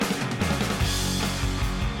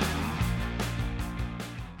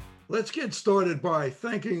Let's get started by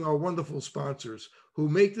thanking our wonderful sponsors who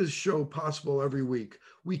make this show possible every week.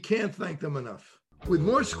 We can't thank them enough. With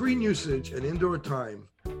more screen usage and indoor time,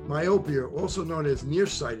 myopia, also known as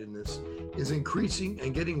nearsightedness, is increasing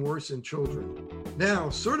and getting worse in children. Now,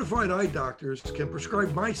 certified eye doctors can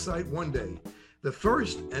prescribe MiSight One Day, the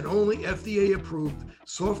first and only FDA-approved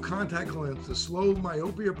soft contact lens to slow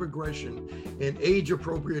myopia progression in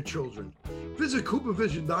age-appropriate children. Visit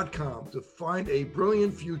CooperVision.com to find a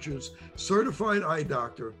Brilliant Futures certified eye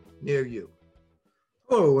doctor near you.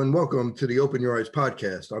 Hello and welcome to the Open Your Eyes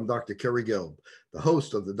podcast. I'm Dr. Kerry Gelb, the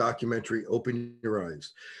host of the documentary Open Your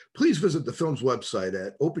Eyes. Please visit the film's website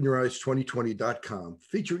at openyoureyes2020.com,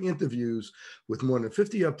 featuring interviews with more than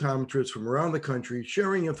 50 optometrists from around the country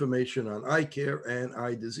sharing information on eye care and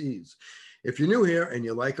eye disease. If you're new here and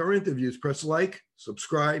you like our interviews, press like,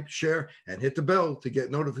 subscribe, share, and hit the bell to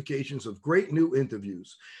get notifications of great new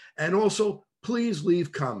interviews. And also, please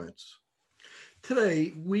leave comments.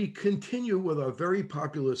 Today, we continue with our very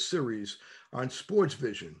popular series on sports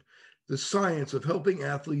vision, the science of helping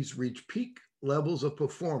athletes reach peak levels of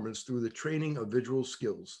performance through the training of visual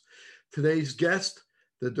skills. Today's guest,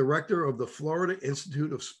 the director of the Florida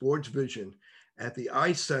Institute of Sports Vision at the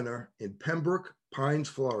Eye Center in Pembroke Pines,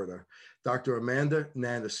 Florida, Dr. Amanda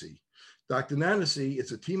Nannessy. Dr. Nannessy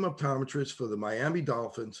is a team optometrist for the Miami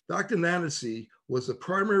Dolphins. Dr. Nannessy was the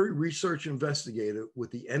primary research investigator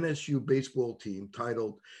with the NSU baseball team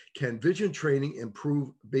titled, Can Vision Training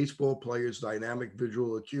Improve Baseball Players' Dynamic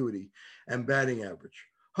Visual Acuity and Batting Average?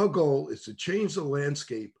 Her goal is to change the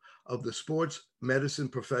landscape of the sports medicine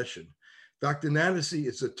profession. Dr. Nannessy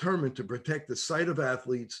is determined to protect the sight of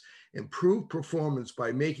athletes, improve performance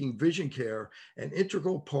by making vision care an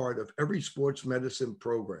integral part of every sports medicine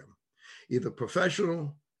program, either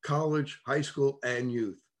professional, college, high school, and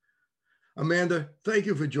youth. Amanda, thank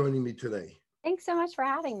you for joining me today. Thanks so much for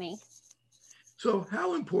having me. So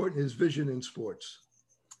how important is vision in sports?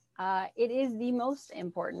 It is the most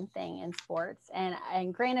important thing in sports.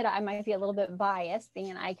 And granted, I might be a little bit biased being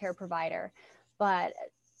an eye care provider, but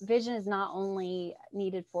vision is not only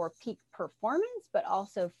needed for peak performance, but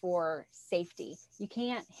also for safety. You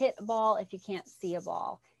can't hit a ball if you can't see a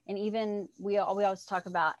ball. And even we always talk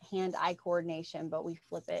about hand-eye coordination, but we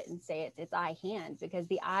flip it and say it's eye-hand because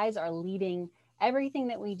the eyes are leading everything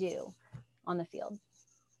that we do on the field.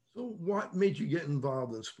 So what made you get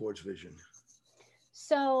involved in sports vision?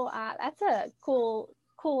 So that's a cool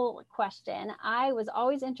question. I was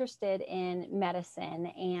always interested in medicine,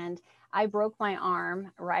 and I broke my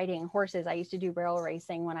arm riding horses. I used to do barrel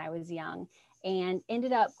racing when I was young, and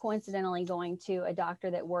ended up coincidentally going to a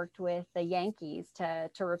doctor that worked with the Yankees to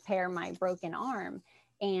repair my broken arm.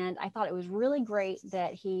 And I thought it was really great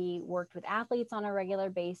that he worked with athletes on a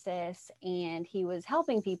regular basis, and he was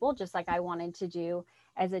helping people just like I wanted to do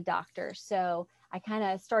as a doctor. So I kind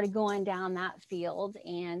of started going down that field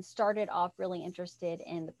and started off really interested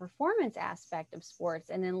in the performance aspect of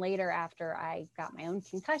sports. And then later, after I got my own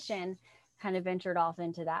concussion, kind of ventured off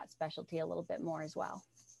into that specialty a little bit more as well.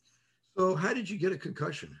 So how did you get a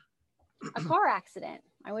concussion? A car accident.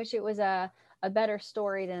 I wish it was a better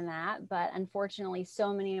story than that, but unfortunately,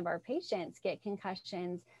 so many of our patients get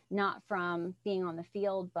concussions, not from being on the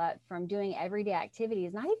field, but from doing everyday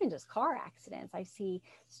activities, not even just car accidents. I see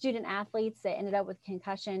student athletes that ended up with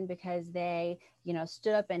concussion because they,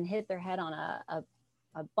 stood up and hit their head on a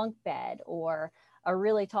bunk bed, or a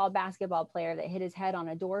really tall basketball player that hit his head on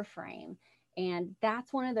a door frame. And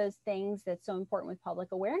that's one of those things that's so important with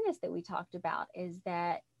public awareness that we talked about, is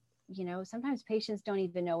that sometimes patients don't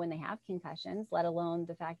even know when they have concussions, let alone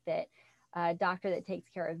the fact that a doctor that takes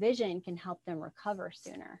care of vision can help them recover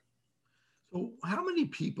sooner. So how many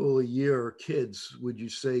people a year, or kids, would you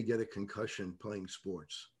say get a concussion playing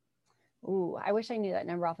sports? Ooh, I wish I knew that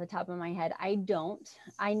number off the top of my head. I don't.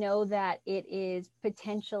 I know that it is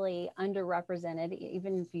potentially underrepresented,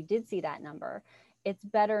 even if you did see that number. It's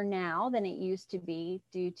better now than it used to be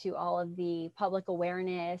due to all of the public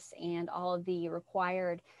awareness and all of the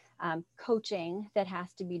required coaching that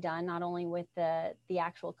has to be done, not only with the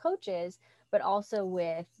actual coaches, but also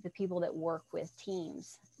with the people that work with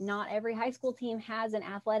teams. Not every high school team has an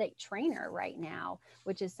athletic trainer right now,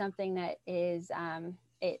 which is something that is,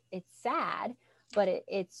 it's sad, but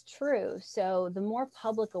it's true. So the more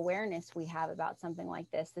public awareness we have about something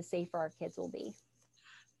like this, the safer our kids will be.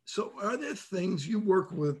 So are there things, you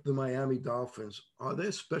work with the Miami Dolphins, are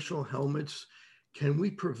there special helmets? Can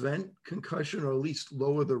we prevent concussion, or at least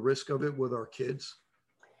lower the risk of it with our kids?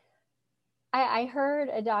 I heard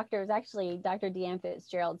a doctor, it was actually Dr. Deanne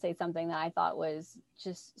Fitzgerald, say something that I thought was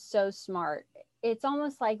just so smart. it's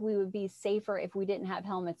almost like we would be safer if we didn't have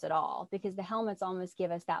helmets at all, because the helmets almost give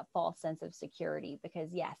us that false sense of security, because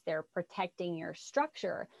yes, they're protecting your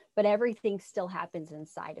structure, but everything still happens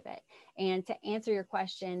inside of it. And to answer your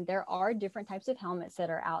question, there are different types of helmets that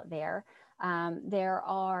are out there. There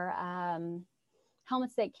are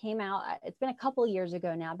helmets that came out, it's been a couple of years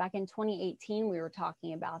ago now. Back in 2018, we were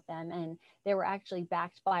talking about them, and they were actually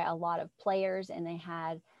backed by a lot of players, and they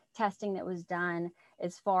had testing that was done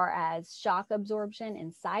as far as shock absorption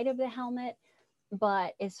inside of the helmet.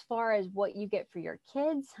 But as far as what you get for your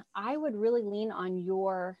kids, I would really lean on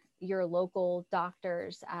your local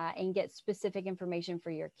doctors and get specific information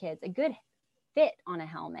for your kids. A good fit on a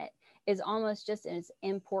helmet is almost just as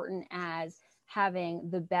important as having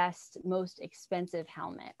the best, most expensive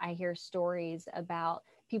helmet. I hear stories about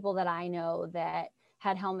people that I know that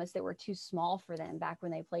had helmets that were too small for them back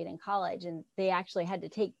when they played in college, and they actually had to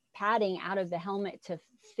take padding out of the helmet to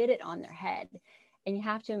fit it on their head. And you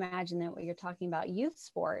have to imagine that when you're talking about youth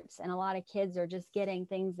sports, and a lot of kids are just getting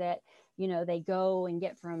things that, you know, they go and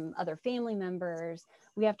get from other family members.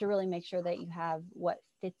 We have to really make sure that you have what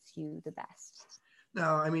fits you the best.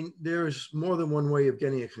 Now, I mean, there's more than one way of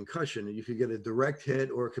getting a concussion. You could get a direct hit,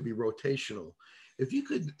 or it could be rotational. If you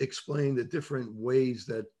could explain the different ways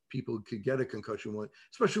that people could get a concussion,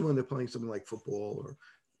 especially when they're playing something like football or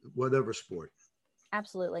whatever sport.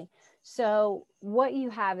 Absolutely. So what you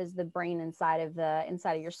have is the brain inside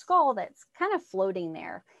of your skull that's kind of floating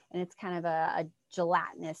there, and it's kind of a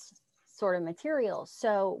gelatinous sort of material.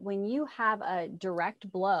 So when you have a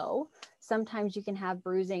direct blow, sometimes you can have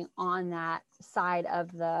bruising on that side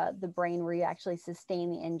of the brain where you actually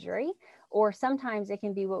sustain the injury, or sometimes it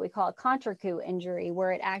can be what we call a contrecoup injury,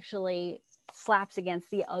 where it actually slaps against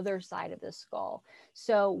the other side of the skull.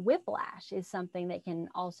 So whiplash is something that can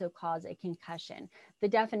also cause a concussion. The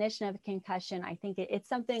definition of a concussion, I think it's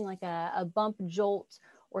something like a bump, jolt,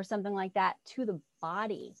 or something like that to the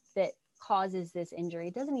body that causes this injury.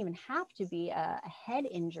 It doesn't even have to be a head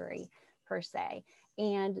injury per se.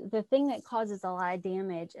 And the thing that causes a lot of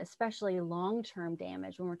damage, especially long-term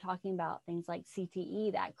damage, when we're talking about things like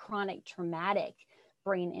CTE, that chronic traumatic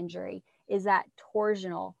brain injury, is that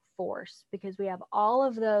torsional force, because we have all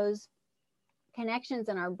of those connections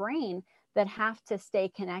in our brain that have to stay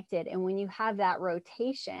connected. And when you have that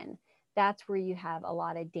rotation, that's where you have a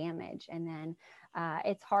lot of damage. And then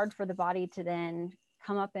it's hard for the body to then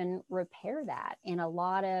come up and repair that. And a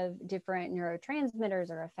lot of different neurotransmitters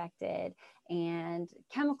are affected, and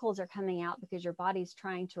chemicals are coming out because your body's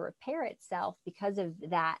trying to repair itself because of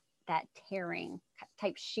that tearing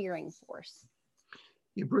type shearing force.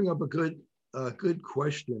 You bring up a good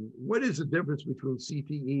question. What is the difference between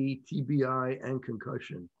CTE, TBI, and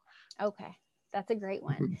concussion? Okay, that's a great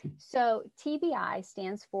one. So TBI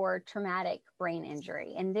stands for traumatic brain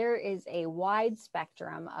injury, and there is a wide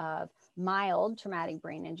spectrum of mild traumatic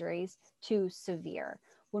brain injuries to severe.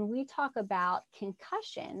 When we talk about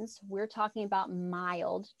concussions, we're talking about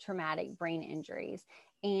mild traumatic brain injuries,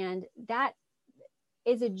 and that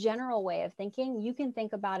is a general way of thinking. You can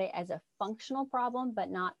think about it as a functional problem, but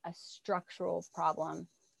not a structural problem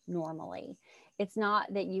normally. It's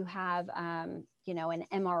not that you have, an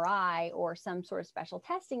MRI or some sort of special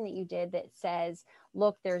testing that you did that says,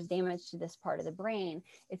 look, there's damage to this part of the brain.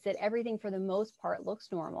 It's that everything for the most part looks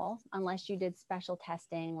normal, unless you did special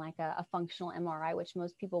testing like a functional MRI, which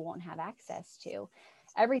most people won't have access to.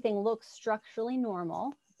 Everything looks structurally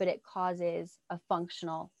normal, but it causes a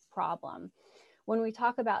functional problem. When we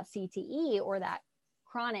talk about CTE, or that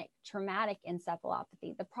chronic traumatic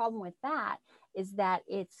encephalopathy, the problem with that is that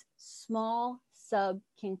it's small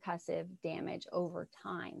subconcussive damage over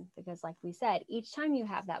time, because like we said, each time you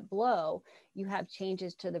have that blow, you have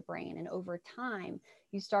changes to the brain, and over time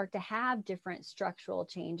you start to have different structural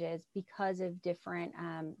changes because of different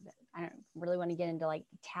I don't really want to get into like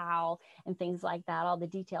tau and things like that, all the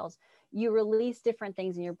details. You release different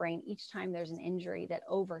things in your brain each time there's an injury that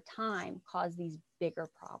over time cause these bigger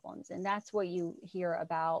problems. And that's what you hear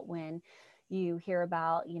about when you hear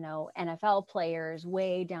about, NFL players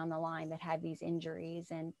way down the line that have these injuries.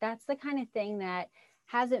 And that's the kind of thing that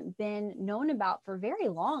hasn't been known about for very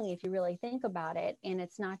long, if you really think about it. And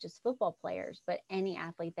it's not just football players, but any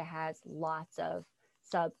athlete that has lots of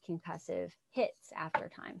subconcussive hits after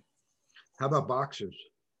time. How about boxers?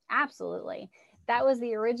 Absolutely. That was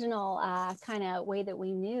the original kind of way that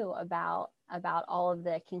we knew about all of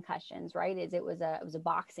the concussions, right? Is it was a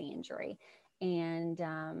boxing injury. And,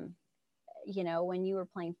 when you were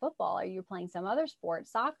playing football or you were playing some other sport,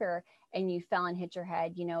 soccer, and you fell and hit your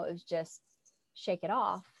head, it was just shake it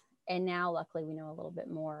off. And now luckily we know a little bit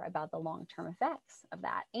more about the long-term effects of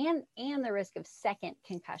that, and the risk of second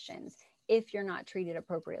concussions if you're not treated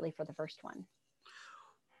appropriately for the first one.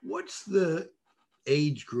 What's the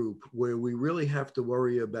age group where we really have to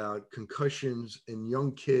worry about concussions in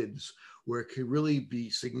young kids, where it can really be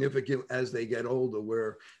significant as they get older,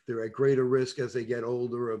 where they're at greater risk as they get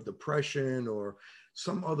older of depression or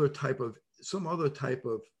some other type of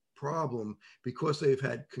problem because they've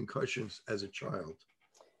had concussions as a child?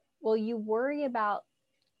 Well, you worry about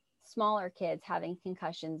smaller kids having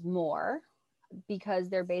concussions more because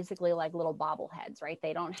they're basically like little bobbleheads, right?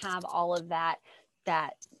 They don't have all of that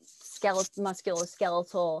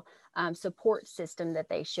musculoskeletal support system that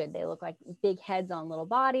they should. They look like big heads on little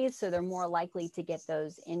bodies, so they're more likely to get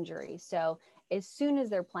those injuries. So as soon as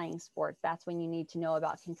they're playing sports, that's when you need to know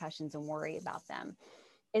about concussions and worry about them.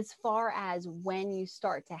 As far as when you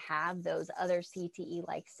start to have those other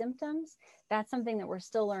CTE-like symptoms, that's something that we're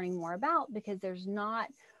still learning more about, because there's not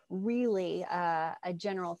really a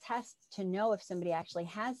general test to know if somebody actually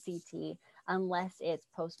has CTE unless it's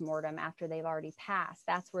post-mortem after they've already passed.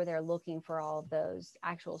 That's where they're looking for all of those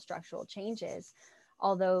actual structural changes.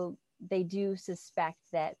 Although they do suspect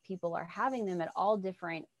that people are having them at all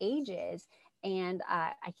different ages. And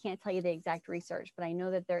I can't tell you the exact research, but I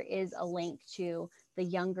know that there is a link to the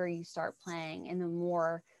younger you start playing and the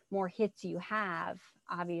more hits you have,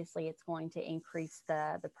 obviously it's going to increase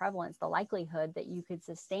the prevalence, the likelihood that you could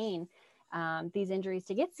sustain these injuries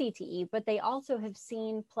to get CTE. But they also have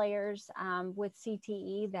seen players with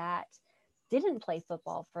CTE that didn't play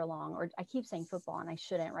football for long, or I keep saying football and I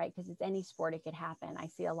shouldn't, right? Because it's any sport, it could happen. I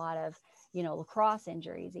see a lot of, lacrosse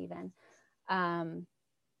injuries even.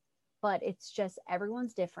 But it's just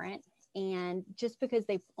everyone's different. And just because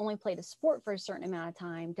they only played a sport for a certain amount of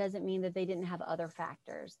time doesn't mean that they didn't have other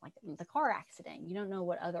factors, like the car accident. You don't know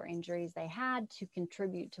what other injuries they had to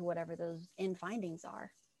contribute to whatever those end findings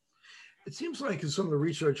are. It seems like in some of the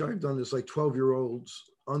research I've done, is like 12-year-olds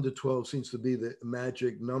under 12 seems to be the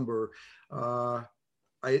magic number. I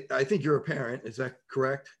think you're a parent. Is that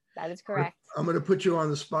correct? That is correct. I'm going to put you on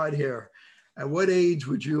the spot here. At what age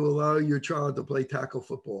would you allow your child to play tackle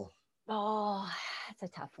football? Oh, that's a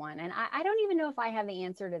tough one. And I don't even know if I have the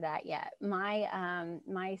answer to that yet. My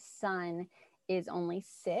son is only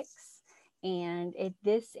 6. And at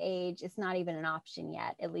this age, it's not even an option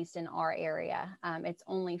yet, at least in our area. It's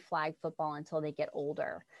only flag football until they get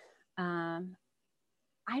older. I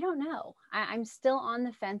don't know. I'm still on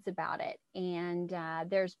the fence about it. And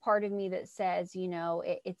there's part of me that says,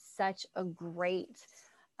 it's such a great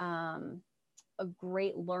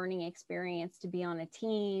learning experience to be on a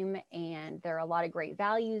team. And there are a lot of great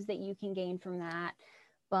values that you can gain from that.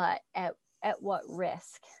 But at what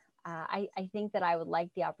risk? I think that I would like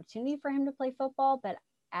the opportunity for him to play football, but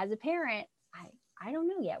as a parent, I don't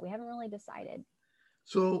know yet. We haven't really decided.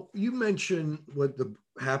 So you mentioned what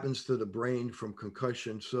happens to the brain from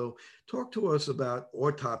concussion. So talk to us about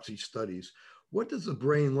autopsy studies. What does the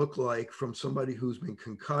brain look like from somebody who's been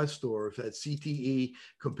concussed or if had CTE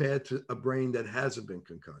compared to a brain that hasn't been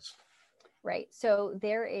concussed? Right. So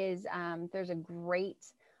there's a great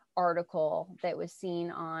article that was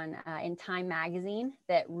seen on in Time magazine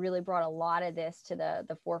that really brought a lot of this to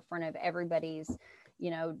the forefront of everybody's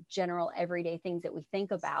general everyday things that we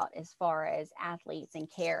think about as far as athletes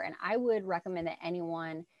and care. And I would recommend that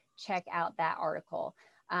anyone check out that article.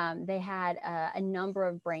 They had a number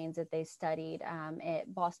of brains that they studied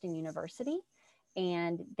at Boston University,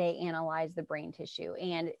 and they analyzed the brain tissue.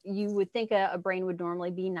 And you would think a brain would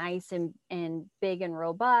normally be nice and big and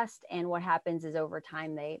robust. And what happens is over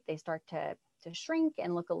time, they start to shrink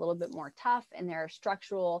and look a little bit more tough. And there are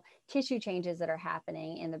structural tissue changes that are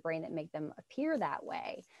happening in the brain that make them appear that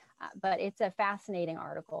way. But it's a fascinating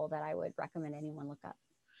article that I would recommend anyone look up.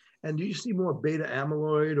 And do you see more beta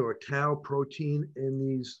amyloid or tau protein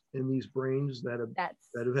in these brains that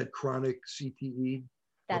have had chronic CTE?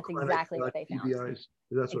 That's exactly what they found.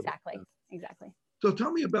 Exactly. So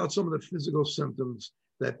tell me about some of the physical symptoms,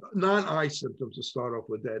 that non-eye symptoms to start off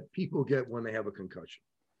with, that people get when they have a concussion.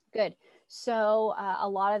 Good. So a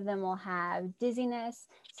lot of them will have dizziness.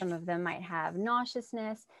 Some of them might have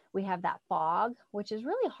nauseousness. We have that fog, which is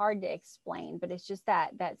really hard to explain, but it's just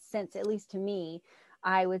that sense, at least to me,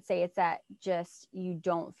 I would say it's that just you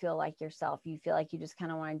don't feel like yourself. You feel like you just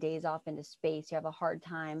kind of want to daze off into space. You have a hard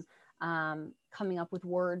time coming up with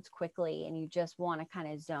words quickly, and you just want to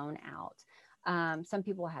kind of zone out. Some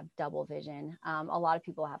people have double vision. A lot of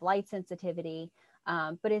people have light sensitivity.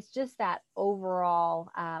 But it's just that overall,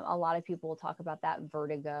 a lot of people will talk about that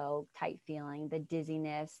vertigo type feeling, the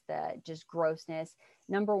dizziness, the just grossness.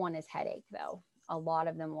 Number one is headache, though. A lot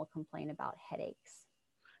of them will complain about headaches.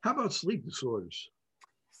 How about sleep disorders?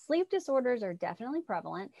 Sleep disorders are definitely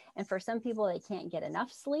prevalent. And for some people, they can't get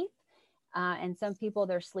enough sleep. And some people,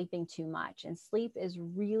 they're sleeping too much. And sleep is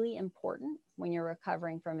really important when you're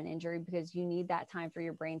recovering from an injury, because you need that time for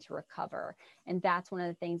your brain to recover. And that's one of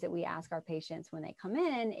the things that we ask our patients when they come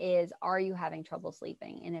in is, are you having trouble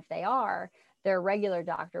sleeping? And if they are, their regular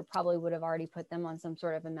doctor probably would have already put them on some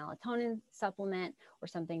sort of a melatonin supplement or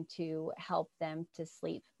something to help them to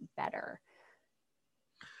sleep better.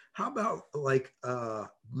 How about like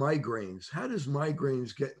migraines? How does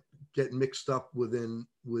migraines get mixed up within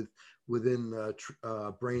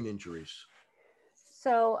brain injuries?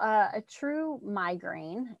 So a true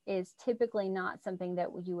migraine is typically not something that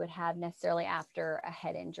you would have necessarily after a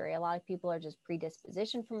head injury. A lot of people are just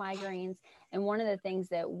predispositioned for migraines. And one of the things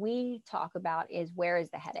that we talk about is, where is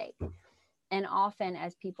the headache? And often,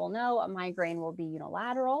 as people know, a migraine will be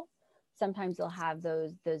unilateral. Sometimes they'll have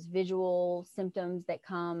those visual symptoms that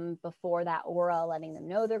come before that aura, letting them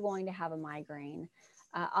know they're going to have a migraine.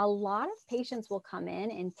 A lot of patients will come in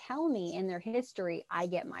and tell me in their history, I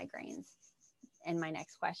get migraines. And my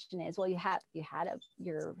next question is, well, you had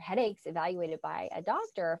your headaches evaluated by a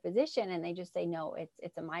doctor or a physician, and they just say, no,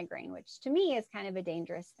 it's a migraine, which to me is kind of a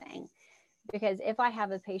dangerous thing. Because if I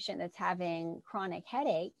have a patient that's having chronic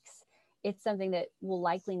headaches, it's something that will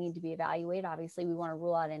likely need to be evaluated. Obviously, we want to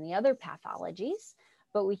rule out any other pathologies,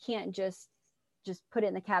 but we can't just put it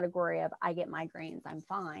in the category of, I get migraines, I'm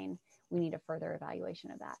fine. We need a further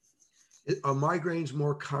evaluation of that. Are migraines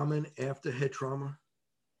more common after head trauma?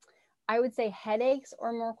 I would say headaches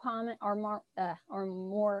are more common,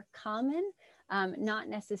 not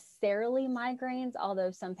necessarily migraines,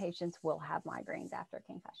 although some patients will have migraines after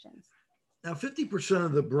concussions. Now, 50%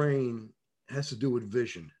 of the brain has to do with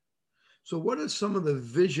vision. So what are some of the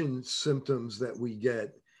vision symptoms that we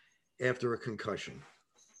get after a concussion?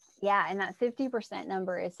 Yeah, and that 50%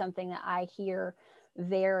 number is something that I hear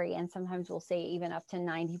vary, and sometimes we'll say even up to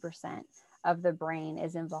 90% of the brain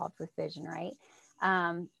is involved with vision, right?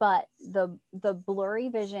 But the blurry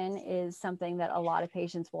vision is something that a lot of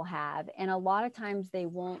patients will have. And a lot of times they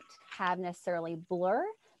won't have necessarily blur,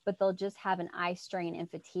 but they'll just have an eye strain and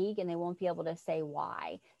fatigue, and they won't be able to say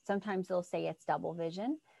why. Sometimes they'll say it's double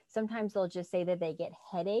vision. Sometimes they'll just say that they get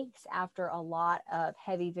headaches after a lot of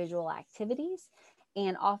heavy visual activities.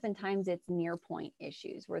 And oftentimes it's near point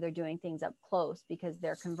issues where they're doing things up close because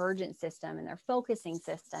their convergent system and their focusing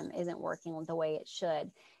system isn't working the way it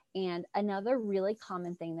should. And another really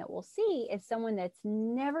common thing that we'll see is someone that's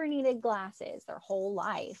never needed glasses their whole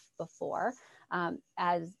life before.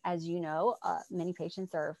 As you know, many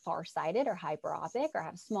patients are farsighted or hyperopic or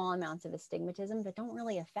have small amounts of astigmatism that don't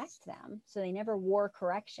really affect them. So they never wore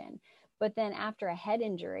correction. But then after a head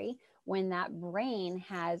injury, when that brain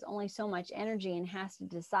has only so much energy and has to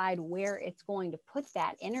decide where it's going to put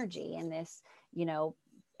that energy in this,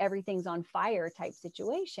 everything's on fire type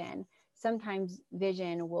situation, sometimes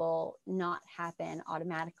vision will not happen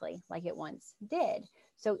automatically like it once did.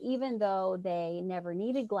 So even though they never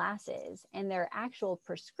needed glasses and their actual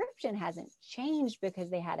prescription hasn't changed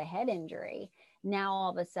because they had a head injury, now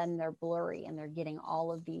all of a sudden they're blurry and they're getting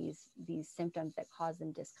all of these symptoms that cause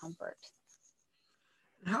them discomfort.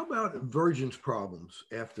 How about vergence problems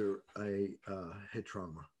after a head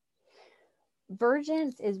trauma?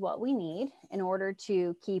 Vergence is what we need in order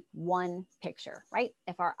to keep one picture, right?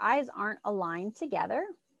 If our eyes aren't aligned together,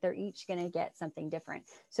 they're each going to get something different.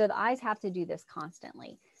 So the eyes have to do this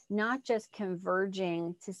constantly, not just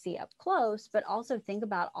converging to see up close, but also think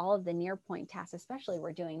about all of the near point tasks, especially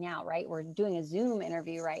we're doing now, right? We're doing a Zoom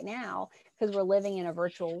interview right now because we're living in a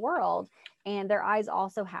virtual world, and their eyes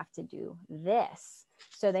also have to do this.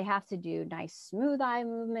 So they have to do nice smooth eye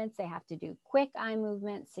movements. They have to do quick eye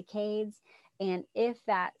movements, saccades. And if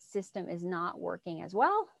that system is not working as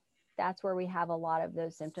well, that's where we have a lot of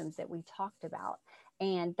those symptoms that we talked about.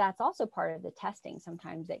 And that's also part of the testing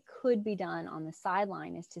sometimes that could be done on the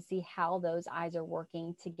sideline, is to see how those eyes are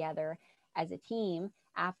working together as a team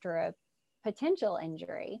after a potential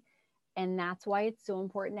injury. And that's why it's so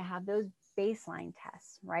important to have those baseline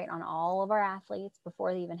tests, right, on all of our athletes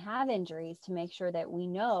before they even have injuries, to make sure that we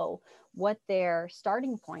know what their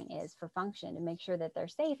starting point is for function, to make sure that they're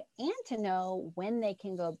safe, and to know when they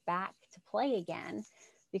can go back to play again.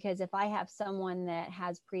 Because if I have someone that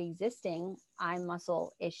has pre-existing eye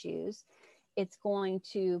muscle issues, it's going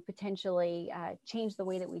to potentially change the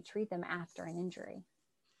way that we treat them after an injury.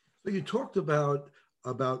 So you talked about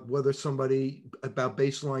whether somebody, about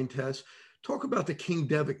baseline tests. Talk about the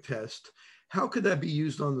King-Devick test. How could that be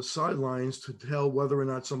used on the sidelines to tell whether or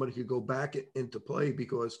not somebody could go back into play?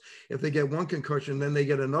 Because if they get one concussion, then they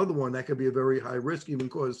get another one, that could be a very high risk, even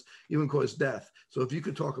cause death. So if you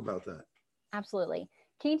could talk about that. Absolutely.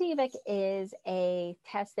 King Divic is a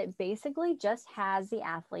test that basically just has the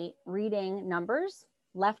athlete reading numbers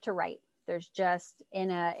left to right. There's just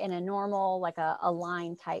in a normal, like a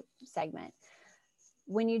line type segment.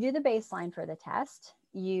 When you do the baseline for the test,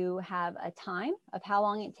 you have a time of how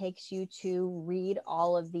long it takes you to read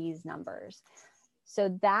all of these numbers.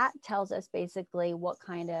 So that tells us basically what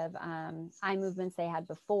kind of eye movements they had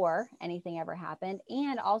before anything ever happened,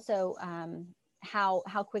 and also how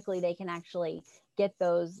quickly they can actually get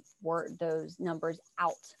those numbers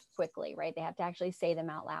out quickly, right? They have to actually say them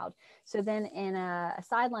out loud. So then in a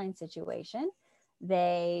sideline situation,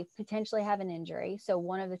 they potentially have an injury. So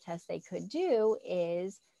one of the tests they could do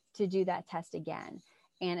is to do that test again.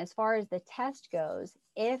 And as far as the test goes,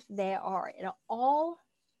 if they are at all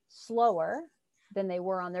slower than they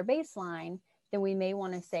were on their baseline, then we may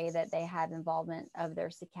want to say that they have involvement of their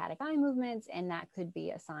saccadic eye movements, and that could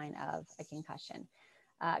be a sign of a concussion.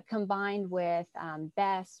 Combined with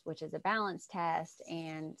BEST, which is a balance test,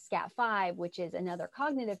 and SCAT-5, which is another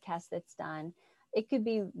cognitive test that's done, it could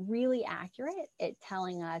be really accurate at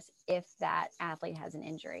telling us if that athlete has an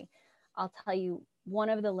injury. I'll tell you, one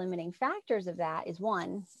of the limiting factors of that is,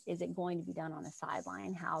 one, is it going to be done on the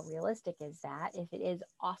sideline? How realistic is that? If it is,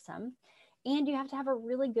 awesome. And you have to have a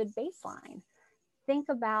really good baseline. Think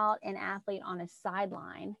about an athlete on a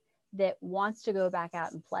sideline that wants to go back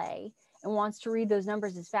out and play and wants to read those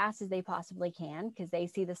numbers as fast as they possibly can because they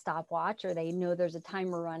see the stopwatch or they know there's a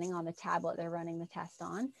timer running on the tablet they're running the test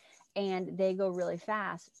on, and they go really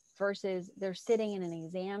fast, versus they're sitting in an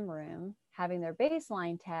exam room having their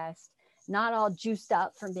baseline test, not all juiced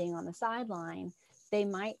up from being on the sideline. They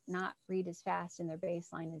might not read as fast in their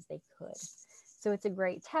baseline as they could. So it's a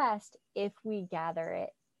great test if we gather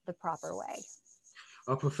it the proper way.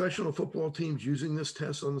 Are professional football teams using this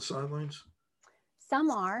test on the sidelines? Some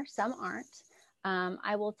are, some aren't.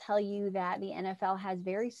 I will tell you that the NFL has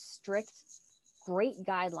very strict, great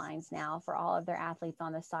guidelines now for all of their athletes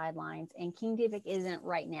on the sidelines. And King Divic isn't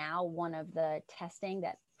right now one of the testing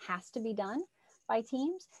that has to be done by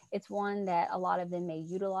teams. It's one that a lot of them may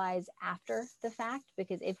utilize after the fact,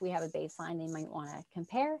 because if we have a baseline, they might want to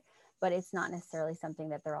compare, but it's not necessarily something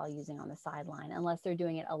that they're all using on the sideline unless they're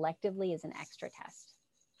doing it electively as an extra test.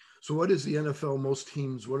 So what is the NFL, most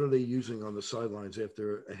teams, what are they using on the sidelines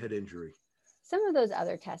after a head injury? Some of those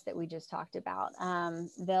other tests that we just talked about,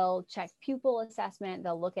 they'll check pupil assessment.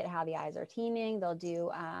 They'll look at how the eyes are teaming. They'll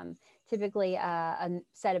do typically a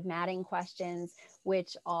set of matting questions,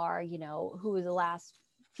 which are, who was the last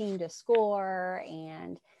team to score,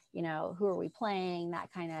 and, who are we playing,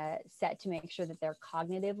 that kind of set to make sure that they're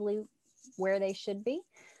cognitively where they should be.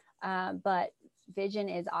 But vision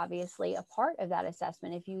is obviously a part of that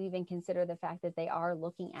assessment, if you even consider the fact that they are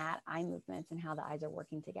looking at eye movements and how the eyes are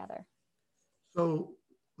working together. So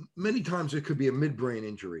many times it could be a midbrain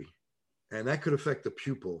injury, and that could affect the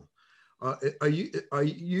pupil. Are you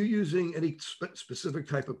using any specific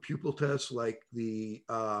type of pupil tests like the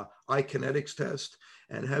eye kinetics test?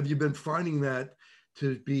 And have you been finding that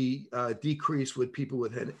to be decreased with people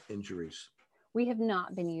with head injuries? We have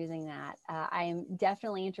not been using that. I am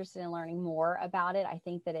definitely interested in learning more about it. I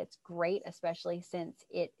think that it's great, especially since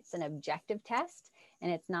it's an objective test and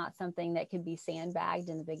it's not something that could be sandbagged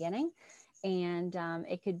in the beginning. And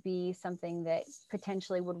it could be something that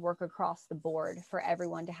potentially would work across the board for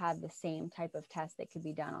everyone to have the same type of test that could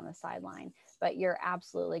be done on the sideline. But you're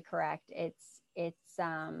absolutely correct.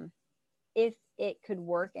 If it could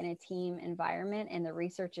work in a team environment and the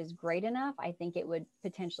research is great enough, I think it would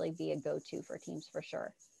potentially be a go-to for teams for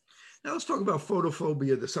sure. Now let's talk about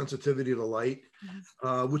photophobia, the sensitivity to light,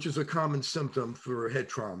 which is a common symptom for head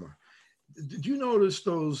trauma. Did you notice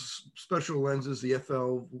those special lenses, the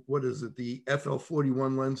the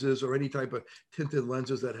FL41 lenses, or any type of tinted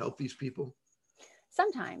lenses that help these people?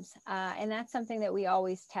 Sometimes, and that's something that we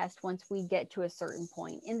always test once we get to a certain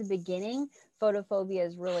point. In the beginning, photophobia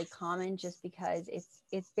is really common just because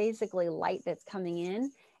it's basically light that's coming in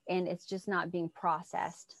and it's just not being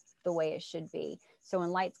processed the way it should be. So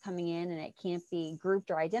when light's coming in and it can't be grouped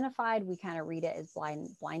or identified, we kind of read it as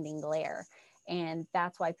blinding glare. And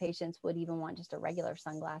that's why patients would even want just a regular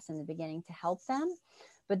sunglass in the beginning to help them.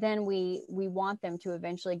 But then we want them to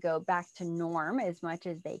eventually go back to norm as much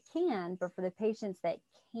as they can. But for the patients that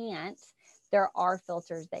can't, there are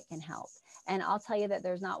filters that can help. And I'll tell you that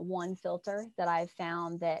there's not one filter that I've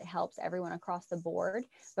found that helps everyone across the board.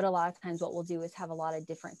 But a lot of times what we'll do is have a lot of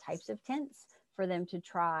different types of tints for them to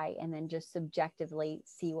try and then just subjectively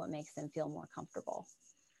see what makes them feel more comfortable.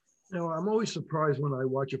 You know, I'm always surprised when I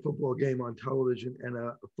watch a football game on television and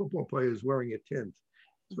a football player is wearing a tint,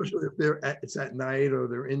 especially if it's at night or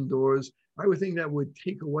they're indoors. I would think that would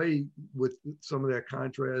take away with some of that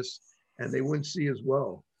contrast and they wouldn't see as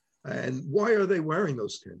well. And why are they wearing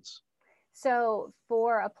those tints? So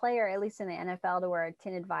for a player, at least in the NFL, to wear a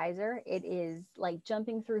tinted visor, it is like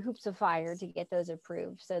jumping through hoops of fire to get those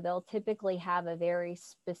approved. So they'll typically have a very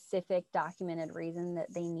specific documented reason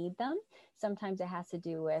that they need them. Sometimes it has to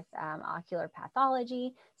do with ocular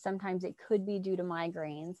pathology. Sometimes it could be due to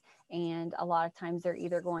migraines. And a lot of times they're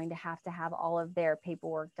either going to have all of their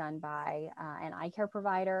paperwork done by an eye care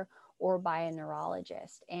provider or by a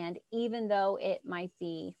neurologist. And even though it might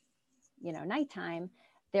be, nighttime,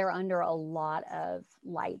 they're under a lot of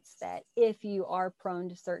lights that if you are prone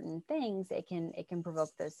to certain things, it can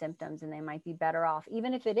provoke those symptoms, and they might be better off,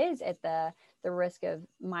 even if it is at the risk of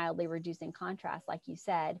mildly reducing contrast, like you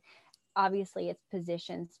said. Obviously, it's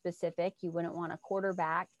position specific. You wouldn't want a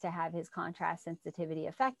quarterback to have his contrast sensitivity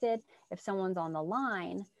affected. If someone's on the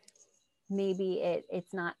line, maybe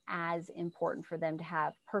it's not as important for them to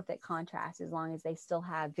have perfect contrast, as long as they still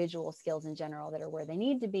have visual skills in general that are where they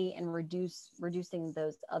need to be, and reducing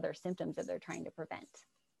those other symptoms that they're trying to prevent.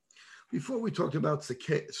 Before we talked about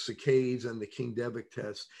saccades and the King-Devick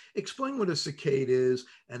test, explain what a saccade is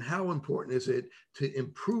and how important is it to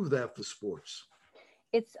improve that for sports?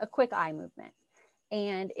 It's a quick eye movement.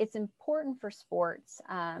 And it's important for sports.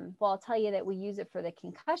 Well, I'll tell you that we use it for the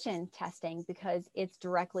concussion testing because it's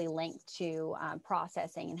directly linked to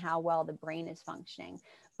processing and how well the brain is functioning.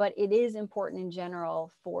 But it is important in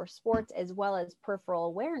general for sports as well as peripheral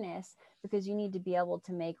awareness, because you need to be able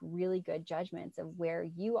to make really good judgments of where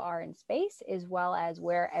you are in space as well as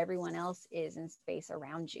where everyone else is in space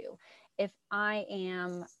around you. If I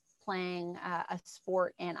am playing a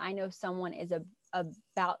sport and I know someone is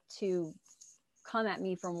about to come at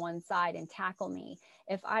me from one side and tackle me,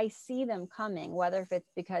 if I see them coming, whether if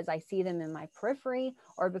it's because I see them in my periphery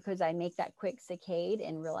or because I make that quick saccade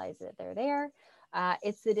and realize that they're there,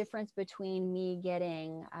 it's the difference between me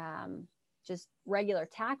getting just regular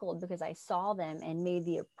tackled because I saw them and made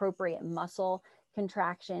the appropriate muscle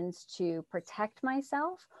contractions to protect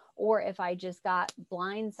myself, or if I just got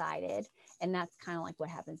blindsided. And that's kind of like what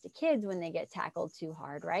happens to kids when they get tackled too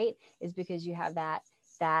hard, right? Is because you have that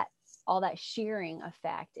all that shearing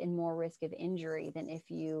effect and more risk of injury than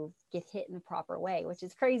if you get hit in the proper way, which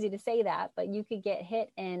is crazy to say that, but you could get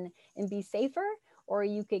hit and be safer, or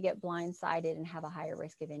you could get blindsided and have a higher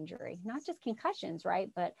risk of injury. Not just concussions, right?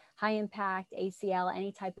 But high impact ACL,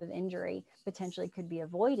 any type of injury potentially could be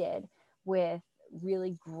avoided with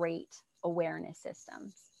really great awareness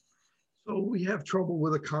systems. So we have trouble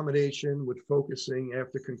with accommodation, with focusing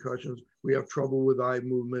after concussions. We have trouble with eye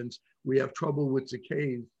movements. We have trouble with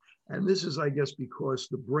saccades. And this is, I guess, because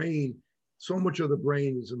the brain, so much of the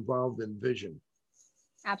brain is involved in vision.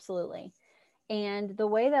 Absolutely. And the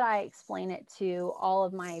way that I explain it to all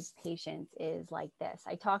of my patients is like this.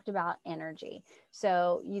 I talked about energy.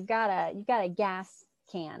 So you've got a gas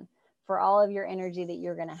can for all of your energy that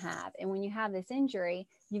you're going to have. And when you have this injury,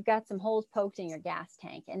 you've got some holes poked in your gas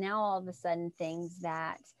tank. And now all of a sudden things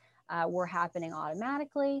that were happening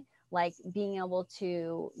automatically, like being able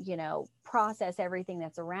to, process everything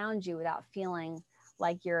that's around you without feeling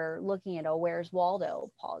like you're looking at a Where's Waldo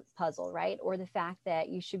puzzle, right? Or the fact that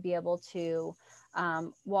you should be able to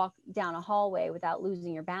walk down a hallway without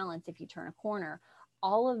losing your balance if you turn a corner.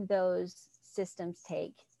 All of those systems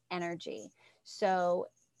take energy. So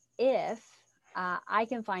if I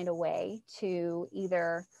can find a way to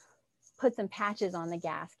either put some patches on the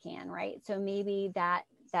gas can, right? So maybe that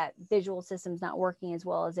visual system's not working as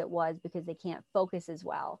well as it was because they can't focus as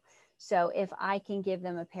well. So if I can give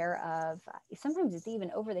them a pair of, sometimes it's even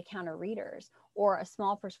over-the-counter readers or a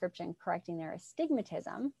small prescription correcting their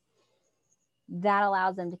astigmatism, that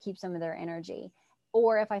allows them to keep some of their energy.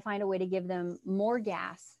 Or if I find a way to give them more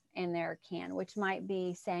gas in their can, which might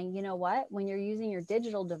be saying, you know what, when you're using your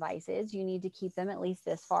digital devices, you need to keep them at least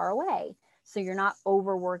this far away, so you're not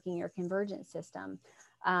overworking your convergence system.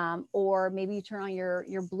 Or maybe you turn on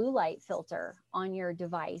your blue light filter on your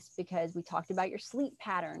device, because we talked about your sleep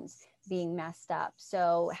patterns being messed up.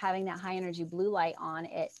 So having that high energy blue light on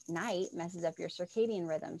at night messes up your circadian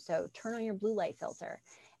rhythm. So turn on your blue light filter.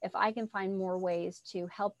 If I can find more ways to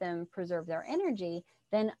help them preserve their energy,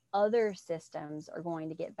 then other systems are going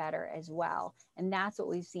to get better as well. And that's what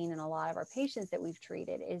we've seen in a lot of our patients that we've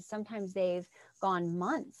treated, is sometimes they've gone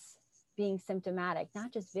months being symptomatic,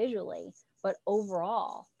 not just visually, but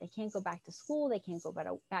overall. They can't go back to school, they can't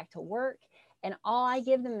go back to work. And all I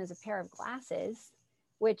give them is a pair of glasses,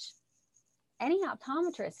 which any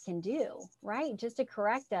optometrist can do, right? Just to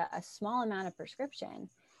correct a small amount of prescription.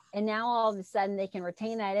 And now all of a sudden they can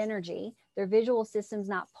retain that energy. Their visual system's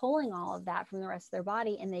not pulling all of that from the rest of their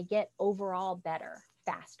body, and they get overall better,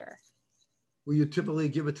 faster. Will you typically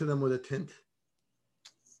give it to them with a tint?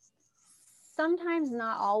 Sometimes,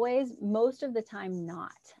 not always. Most of the time,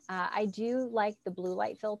 not. I do like the blue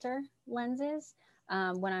light filter lenses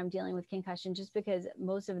when I'm dealing with concussion, just because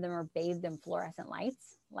most of them are bathed in fluorescent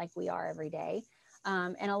lights like we are every day.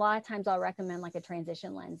 And a lot of times I'll recommend like a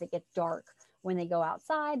transition lens. It gets dark when they go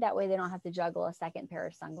outside. That way they don't have to juggle a second pair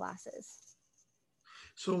of sunglasses.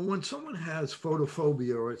 So when someone has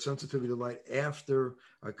photophobia or sensitivity to light after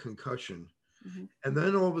a concussion, Mm-hmm. and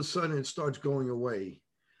then all of a sudden it starts going away,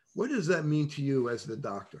 what does that mean to you as the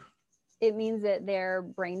doctor? It means that their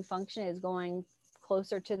brain function is going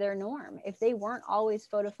closer to their norm. If they weren't always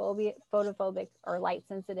photophobic or light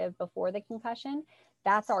sensitive before the concussion,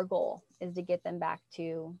 that's our goal, is to get them back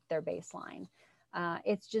to their baseline.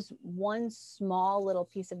 It's just one small little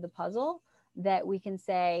piece of the puzzle that we can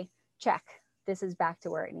say, check, this is back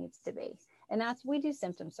to where it needs to be. And that's, we do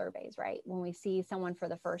symptom surveys, right? When we see someone for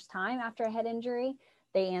the first time after a head injury,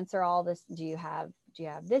 they answer all this. Do you have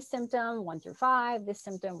this symptom 1 through 5, this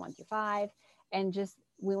symptom 1 through 5, and just,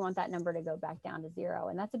 we want that number to go back down to 0.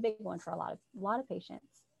 And that's a big one for a lot of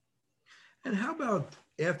patients. And how about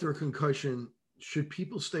after a concussion, should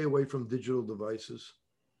people stay away from digital devices?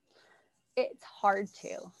 It's hard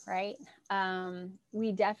to, right?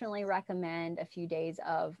 We definitely recommend a few days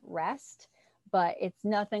of rest, but it's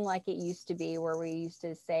nothing like it used to be, where we used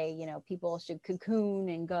to say, you know, people should cocoon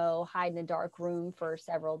and go hide in a dark room for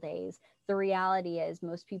several days. The reality is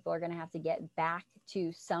most people are going to have to get back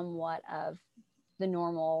to somewhat of the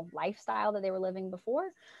normal lifestyle that they were living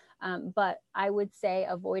before. But I would say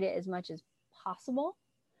avoid it as much as possible,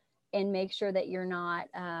 and make sure that you're not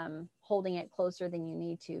holding it closer than you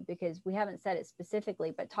need to, because we haven't said it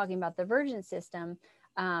specifically, but talking about the Vergent system,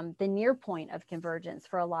 the near point of convergence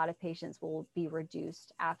for a lot of patients will be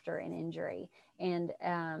reduced after an injury. And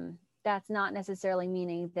that's not necessarily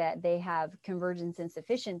meaning that they have convergence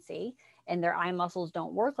insufficiency and their eye muscles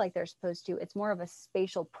don't work like they're supposed to. It's more of a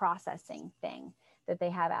spatial processing thing that they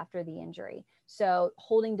have after the injury. So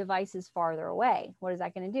holding devices farther away, what is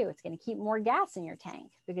that going to do? It's going to keep more gas in your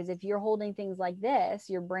tank, because if you're holding things like this,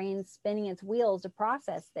 your brain's spinning its wheels to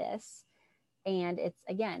process this, and it's,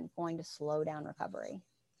 again, going to slow down recovery.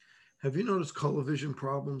 Have you noticed color vision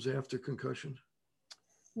problems after concussion?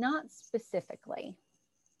 Not specifically.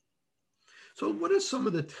 So what are some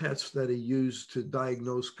of the tests that are used to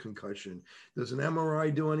diagnose concussion? Does an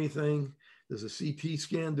MRI do anything? Does a CT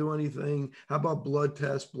scan do anything? How about blood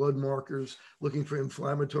tests, blood markers, looking for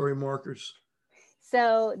inflammatory markers?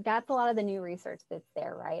 So that's a lot of the new research that's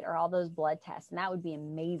there, right? Or all those blood tests. And that would be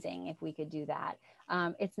amazing if we could do that.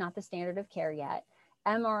 It's not the standard of care yet.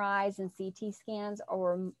 MRIs and CT scans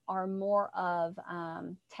are more of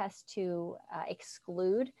tests to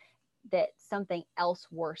exclude that something else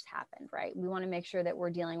worse happened, right? We want to make sure that we're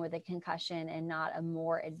dealing with a concussion and not a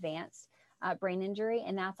more advanced brain injury.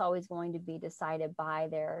 And that's always going to be decided by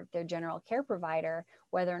their general care provider,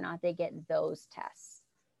 whether or not they get those tests.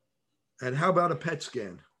 And how about a PET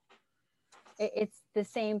scan? It's the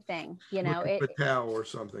same thing, you know, a tau or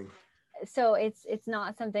something. So it's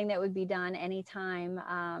not something that would be done anytime.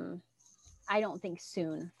 I don't think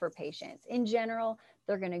soon for patients. In general,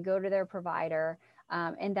 they're going to go to their provider,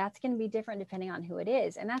 and that's going to be different depending on who it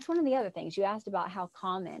is. And that's one of the other things you asked about, how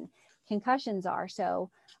common concussions are. So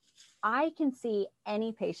I can see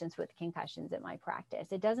any patients with concussions at my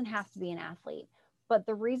practice. It doesn't have to be an athlete. But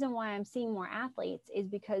the reason why I'm seeing more athletes is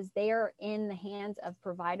because they are in the hands of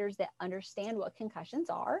providers that understand what concussions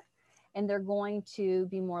are, and they're going to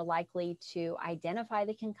be more likely to identify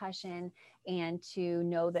the concussion and to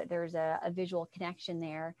know that there's a visual connection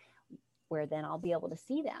there, where then I'll be able to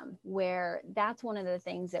see them. Where that's one of the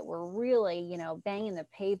things that we're really, you know, banging the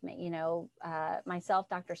pavement. You know, myself,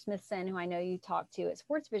 Dr. Smithson, who I know you talked to at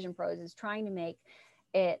Sports Vision Pros, is trying to make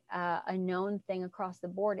it a known thing across the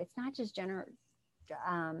board. It's not just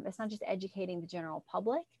educating the general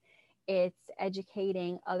public. It's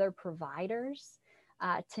educating other providers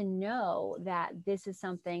to know that this is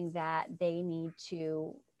something that they need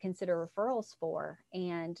to consider referrals for.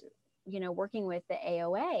 And, you know, working with the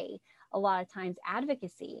AOA, a lot of times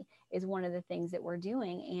advocacy is one of the things that we're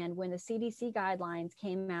doing. And when the CDC guidelines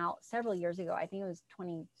came out several years ago, I think it was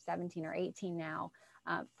 2017 or 18 now,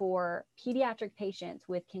 for pediatric patients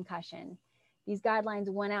with concussion, these guidelines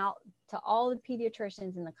went out to all the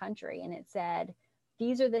pediatricians in the country, and it said,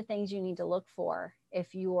 these are the things you need to look for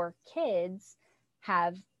if your kids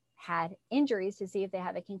have had injuries, to see if they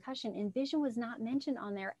have a concussion. And vision was not mentioned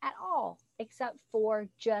on there at all, except for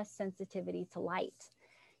just sensitivity to light.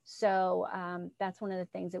 So that's one of the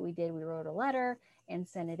things that we did. We wrote a letter and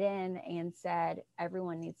sent it in and said,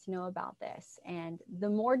 everyone needs to know about this. And the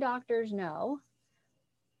more doctors know,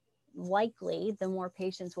 likely the more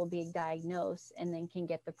patients will be diagnosed and then can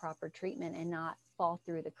get the proper treatment and not fall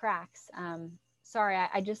through the cracks. Sorry,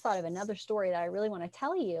 I just thought of another story that I really want to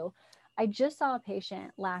tell you. I just saw a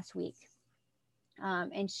patient last week,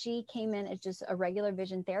 and she came in as just a regular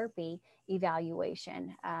vision therapy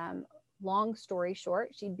evaluation. Long story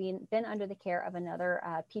short, she'd been under the care of another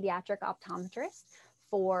pediatric optometrist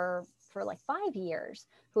for like 5 years,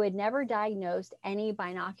 who had never diagnosed any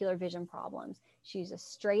binocular vision problems. She's a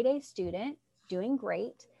straight A student, doing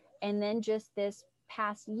great. And then just this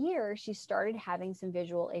past year, she started having some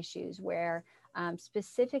visual issues where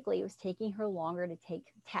specifically it was taking her longer to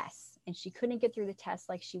take tests, and she couldn't get through the tests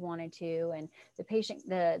like she wanted to. And the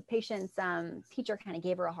patient's teacher kind of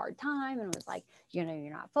gave her a hard time and was like, you're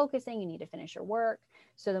not focusing, you need to finish your work.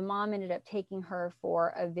 So the mom ended up taking her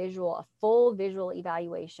for a full visual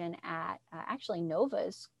evaluation at actually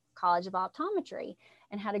Nova's College of Optometry,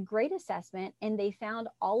 and had a great assessment. And they found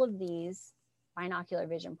all of these binocular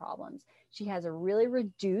vision problems. She has a really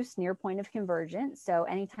reduced near point of convergence. So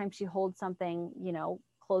anytime she holds something,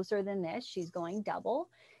 closer than this, she's going double.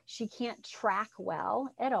 She can't track well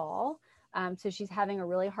at all. So she's having a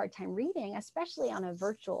really hard time reading, especially on a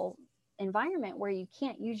virtual environment where you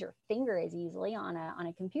can't use your finger as easily on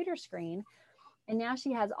a computer screen. And now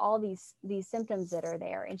she has all these symptoms that are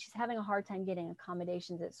there, and she's having a hard time getting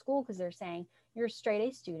accommodations at school because they're saying, you're a straight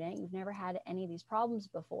A student, you've never had any of these problems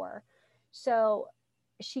before. So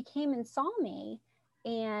she came and saw me,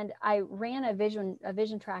 and I ran a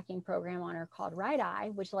vision tracking program on her called Right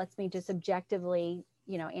Eye, which lets me just objectively,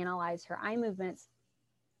 analyze her eye movements.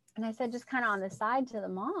 And I said, just kind of on the side to the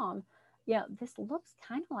mom, this looks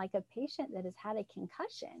kind of like a patient that has had a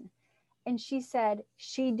concussion. And she said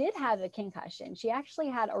she did have a concussion. She actually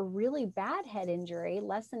had a really bad head injury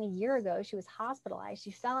less than a year ago. She was hospitalized.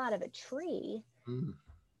 She fell out of a tree. Mm.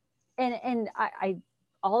 And I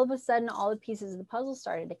all of a sudden, all the pieces of the puzzle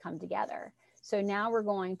started to come together. So now we're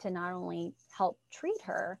going to not only help treat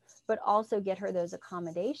her, but also get her those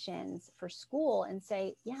accommodations for school and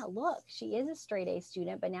say, yeah, look, she is a straight A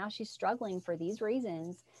student, but now she's struggling for these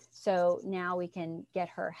reasons. So now we can get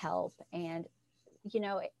her help. And,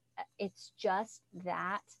 it's just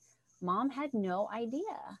that mom had no idea,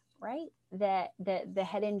 right? That the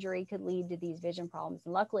head injury could lead to these vision problems.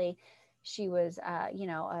 And luckily, she was,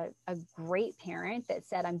 a great parent that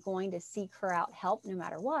said, I'm going to seek her out help no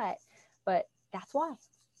matter what. But that's why.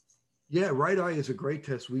 Yeah, Right Eye is a great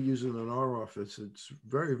test. We use it in our office. It's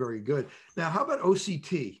very, very good. Now, how about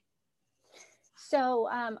OCT? So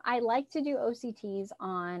I like to do OCTs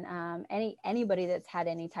on anybody that's had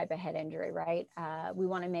any type of head injury, right? We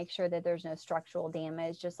want to make sure that there's no structural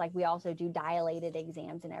damage, just like we also do dilated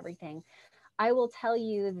exams and everything. I will tell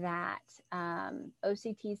you that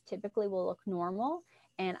OCTs typically will look normal,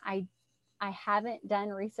 and I haven't done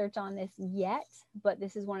research on this yet, but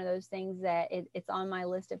this is one of those things that it's on my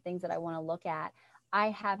list of things that I want to look at. I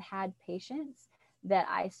have had patients that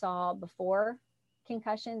I saw before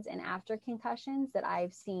concussions and after concussions that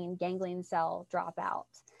I've seen ganglion cell drop out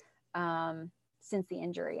since the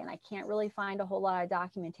injury. And I can't really find a whole lot of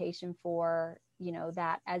documentation for,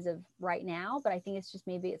 that as of right now, but I think it's just,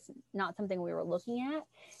 maybe it's not something we were looking at.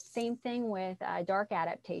 Same thing with dark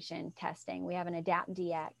adaptation testing. We have an Adapt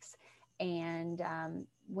DX. And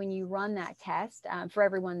when you run that test, for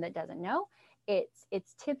everyone that doesn't know,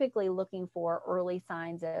 it's typically looking for early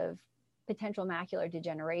signs of potential macular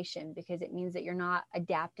degeneration, because it means that you're not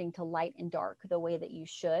adapting to light and dark the way that you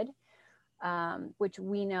should, which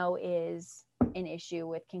we know is an issue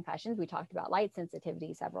with concussions. We talked about light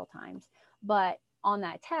sensitivity several times, but on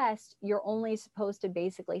that test, you're only supposed to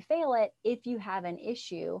basically fail it if you have an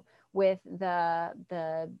issue with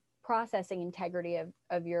the processing integrity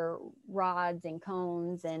of your rods and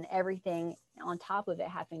cones and everything on top of it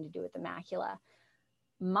having to do with the macula.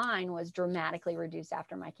 Mine was dramatically reduced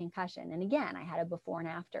after my concussion. And again, I had a before and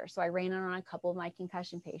after. So I ran it on a couple of my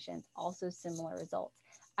concussion patients, also similar results.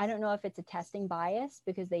 I don't know if it's a testing bias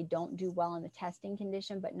because they don't do well in the testing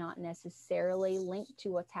condition, but not necessarily linked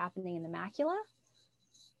to what's happening in the macula,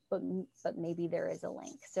 but maybe there is a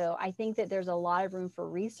link. So I think that there's a lot of room for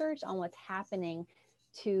research on what's happening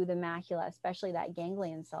to the macula, especially that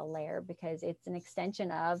ganglion cell layer, because it's an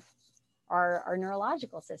extension of our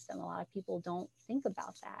neurological system. A lot of people don't think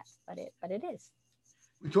about that, but it is.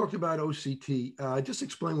 We talked about OCT. Just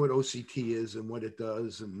explain what OCT is and what it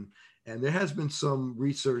does. And there has been some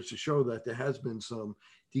research to show that there has been some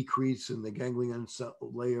decrease in the ganglion cell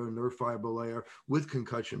layer, nerve fiber layer with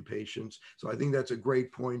concussion patients. So I think that's a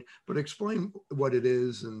great point. But explain what it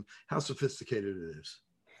is and how sophisticated it is.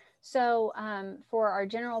 So for our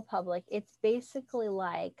general public, it's basically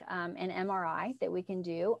like an MRI that we can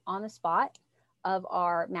do on the spot of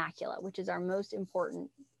our macula, which is our most important,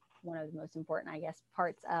 one of the most important, I guess,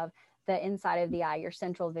 parts of the inside of the eye, your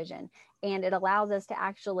central vision. And it allows us to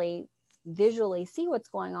actually visually see what's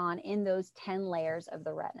going on in those 10 layers of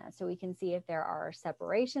the retina. So we can see if there are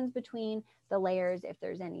separations between the layers, if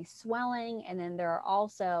there's any swelling, and then there are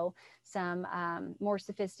also some more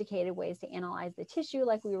sophisticated ways to analyze the tissue,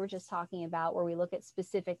 like we were just talking about, where we look at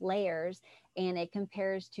specific layers and it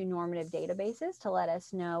compares to normative databases to let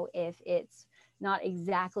us know if it's not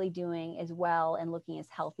exactly doing as well and looking as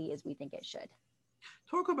healthy as we think it should.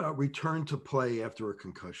 Talk about return to play after a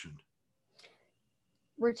concussion.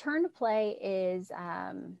 Return to play is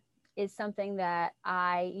something that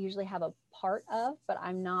I usually have a part of, but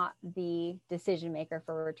I'm not the decision maker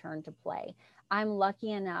for return to play. I'm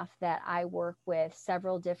lucky enough that I work with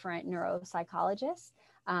several different neuropsychologists,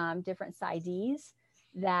 different PsyDs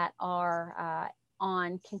that are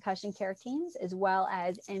on concussion care teams, as well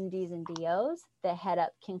as MDs and DOs that head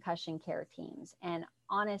up concussion care teams. And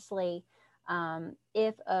honestly,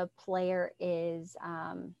 if a player is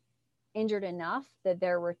injured enough that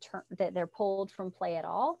they're pulled from play at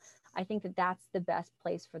all, I think that that's the best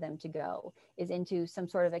place for them to go, is into some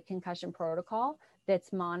sort of a concussion protocol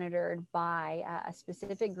that's monitored by a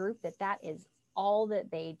specific group that is all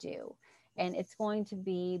that they do. And it's going to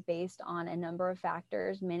be based on a number of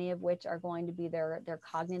factors, many of which are going to be their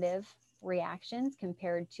cognitive reactions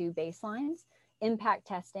compared to baselines. Impact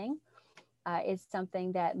testing is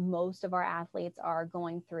something that most of our athletes are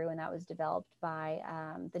going through, and that was developed by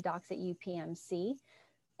the docs at UPMC.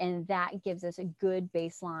 And that gives us a good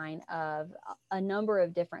baseline of a number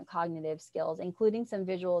of different cognitive skills, including some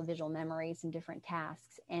visual memory, some different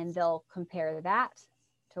tasks. And they'll compare that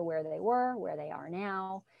to where they were, where they are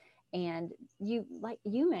now. And like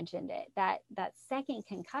you mentioned it, that second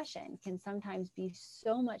concussion can sometimes be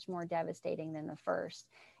so much more devastating than the first.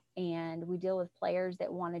 And we deal with players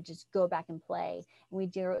that want to just go back and play. And we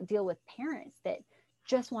deal with parents that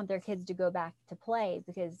just want their kids to go back to play,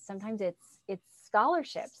 because sometimes it's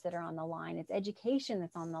scholarships that are on the line, it's education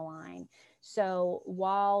that's on the line. So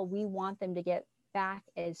while we want them to get back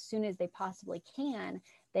as soon as they possibly can,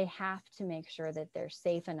 they have to make sure that they're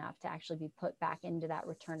safe enough to actually be put back into that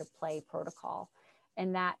return to play protocol.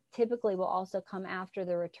 And that typically will also come after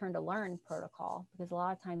the return to learn protocol, because a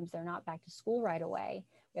lot of times they're not back to school right away.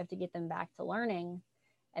 We have to get them back to learning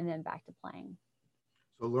and then back to playing.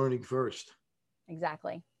 So learning first.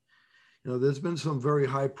 Exactly. You know, there's been some very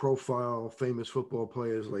high profile famous football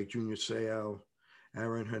players like Junior Seau,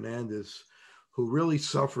 Aaron Hernandez, who really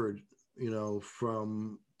suffered, you know,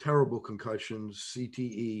 from terrible concussions,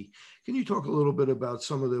 CTE. Can you talk a little bit about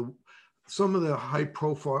some of the high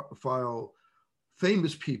profile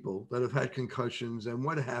famous people that have had concussions and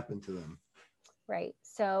what happened to them? Right.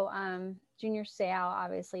 So Junior Seau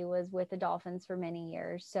obviously was with the Dolphins for many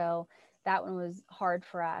years. So that one was hard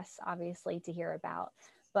for us, obviously, to hear about.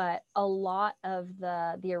 But a lot of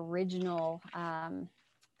the original kind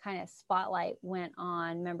of spotlight went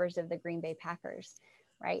on members of the Green Bay Packers,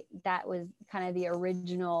 right? That was kind of the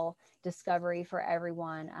original discovery for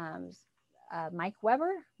everyone. Mike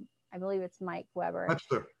Weber, I believe it's Mike Weber.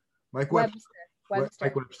 Webster. Mike Webster.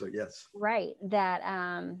 Mike Webster, yes. Right. That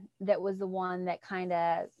was the one that kind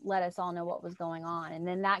of let us all know what was going on. And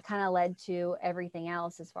then that kind of led to everything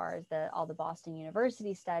else, as far as all the Boston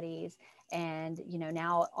University studies. And, you know,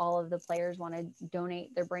 now all of the players want to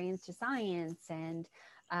donate their brains to science. And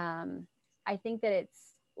I think that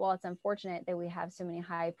it's unfortunate that we have so many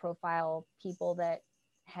high profile people that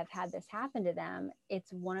have had this happen to them.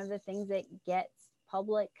 It's one of the things that gets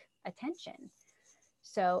public attention.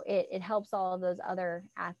 So it helps all of those other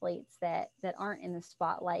athletes that aren't in the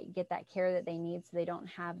spotlight get that care that they need, so they don't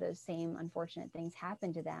have those same unfortunate things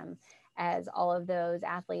happen to them as all of those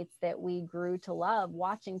athletes that we grew to love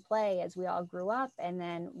watching play as we all grew up, and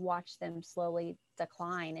then watch them slowly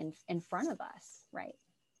decline in front of us, right?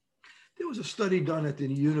 There was a study done at the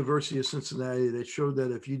University of Cincinnati that showed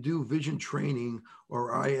that if you do vision training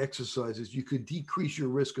or eye exercises, you could decrease your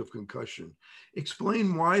risk of concussion.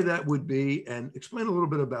 Explain why that would be, and explain a little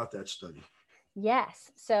bit about that study.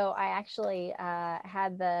 Yes. So I actually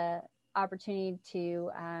had the opportunity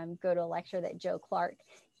to go to a lecture that Joe Clark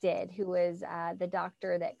did, who was the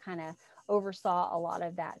doctor that kind of oversaw a lot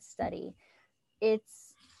of that study.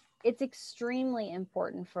 It's it's extremely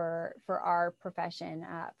important for our profession,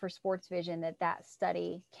 for sports vision, that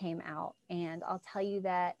study came out. And I'll tell you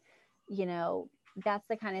that, you know, that's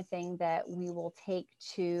the kind of thing that we will take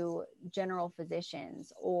to general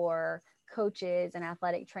physicians or coaches and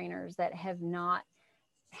athletic trainers that have not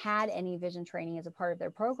had any vision training as a part of their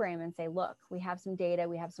program and say, look, we have some data,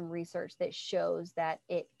 we have some research that shows that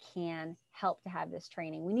it can help to have this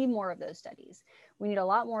training. We need more of those studies. We need a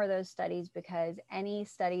lot more of those studies, because any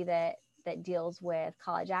study that deals with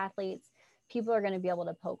college athletes, people are going to be able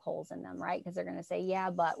to poke holes in them, right? Because they're going to say, yeah,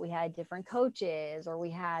 but we had different coaches, or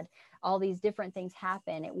we had all these different things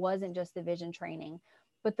happen. It wasn't just the vision training.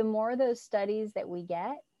 But the more of those studies that we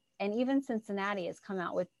get, and even Cincinnati has come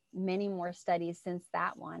out with many more studies since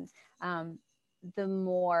that one, the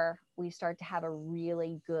more we start to have a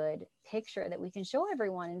really good picture that we can show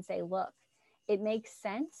everyone and say, look, it makes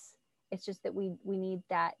sense. It's just that we need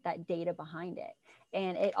that data behind it.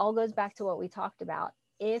 And it all goes back to what we talked about.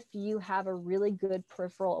 If you have a really good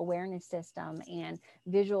peripheral awareness system and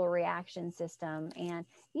visual reaction system, and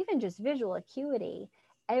even just visual acuity,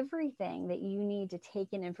 everything that you need to take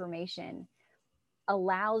in information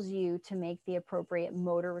allows you to make the appropriate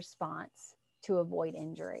motor response to avoid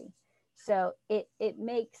injury. So it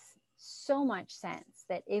makes so much sense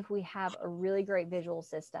that if we have a really great visual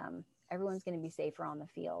system, everyone's going to be safer on the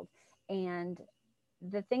field. And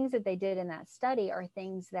the things that they did in that study are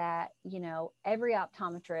things that, you know, every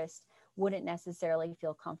optometrist wouldn't necessarily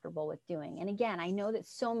feel comfortable with doing. And again, I know that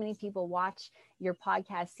so many people watch your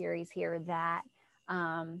podcast series here that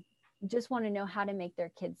just want to know how to make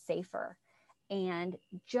their kids safer. And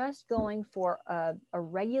just going for a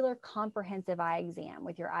regular comprehensive eye exam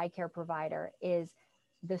with your eye care provider is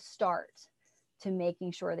the start to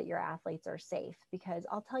making sure that your athletes are safe. Because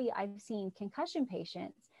I'll tell you, I've seen concussion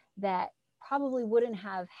patients that probably wouldn't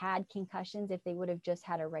have had concussions if they would have just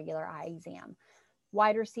had a regular eye exam.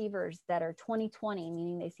 Wide receivers that are 20/20,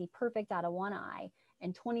 meaning they see perfect out of one eye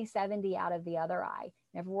and 20/70 out of the other eye.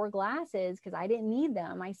 Never wore glasses because I didn't need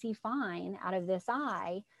them. I see fine out of this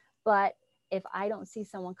eye, but if I don't see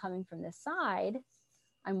someone coming from this side,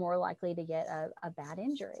 I'm more likely to get a bad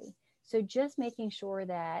injury. So just making sure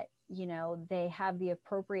that, you know, they have the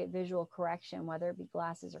appropriate visual correction, whether it be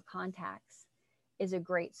glasses or contacts, is a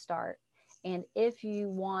great start. And if you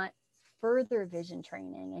want further vision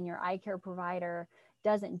training and your eye care provider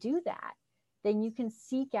doesn't do that, then you can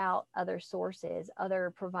seek out other sources,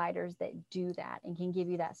 other providers that do that and can give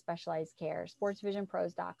you that specialized care.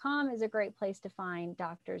 Sportsvisionpros.com is a great place to find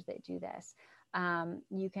doctors that do this.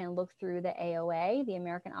 You can look through the AOA. The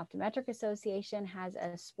American Optometric Association has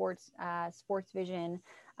a sports vision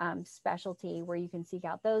specialty where you can seek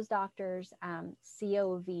out those doctors.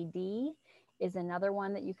 COVD is another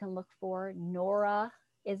one that you can look for. NORA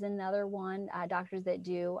is another one. Doctors that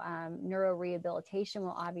do neurorehabilitation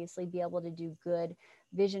will obviously be able to do good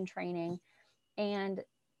vision training. And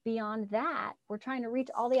beyond that, we're trying to reach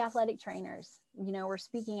all the athletic trainers. You know, we're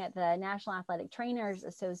speaking at the National Athletic Trainers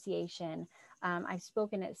Association. I've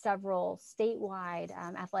spoken at several statewide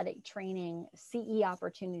athletic training CE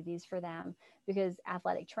opportunities for them, because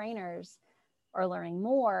athletic trainers are learning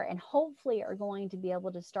more and hopefully are going to be able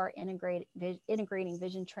to start integrating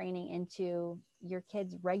vision training into your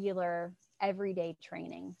kids' regular everyday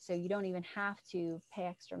training. So you don't even have to pay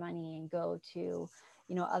extra money and go to,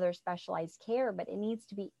 you know, other specialized care, but it needs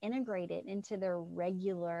to be integrated into their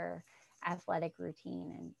regular athletic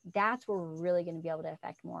routine. And that's where we're really going to be able to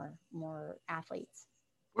affect more athletes.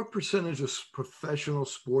 What percentage of professional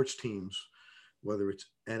sports teams, whether it's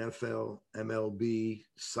NFL, MLB,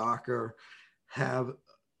 soccer, have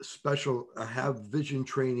vision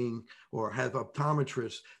training or have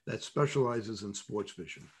optometrists that specializes in sports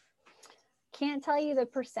vision? Can't tell you the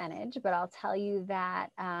percentage, but I'll tell you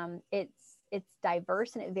that it's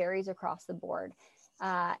diverse and it varies across the board.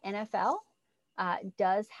 NFL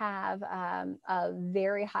does have a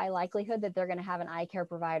very high likelihood that they're going to have an eye care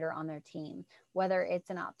provider on their team, whether it's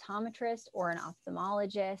an optometrist or an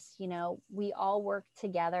ophthalmologist. You know, we all work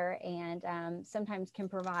together and sometimes can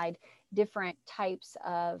provide different types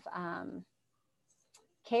of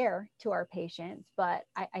care to our patients, but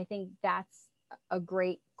I think that's a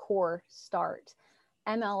great core start.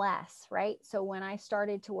 MLS, right? So when I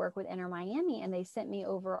started to work with Inter Miami and they sent me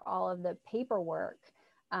over all of the paperwork,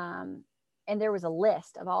 and there was a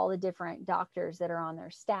list of all the different doctors that are on their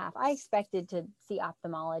staff, I expected to see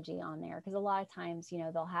ophthalmology on there, because a lot of times, you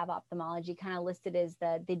know, they'll have ophthalmology kind of listed as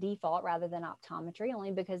the default rather than optometry,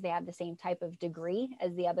 only because they have the same type of degree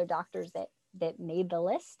as the other doctors that made the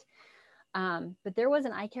list. But there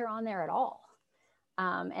wasn't eye care on there at all.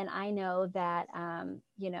 And I know that,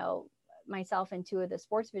 you know, myself and two of the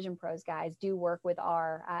Sports Vision Pros guys do work with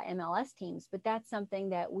our MLS teams, but that's something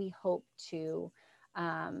that we hope to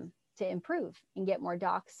improve and get more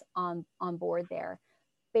docs on board there.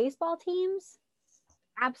 Baseball teams,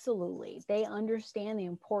 absolutely. They understand the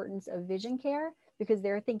importance of vision care because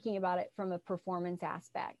they're thinking about it from a performance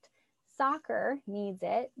aspect. Soccer needs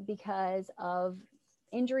it because of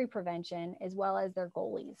injury prevention as well as their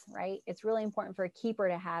goalies, right? It's really important for a keeper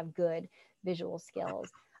to have good visual skills.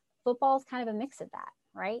 Football is kind of a mix of that,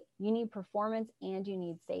 right? You need performance and you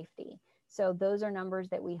need safety. So those are numbers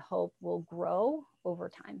that we hope will grow over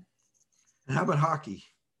time. And how about hockey?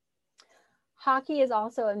 Hockey is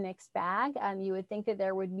also a mixed bag. You would think that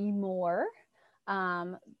there would be more,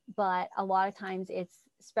 but a lot of times it's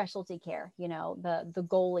specialty care. You know, the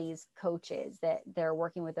goalies, coaches that they're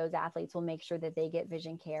working with those athletes will make sure that they get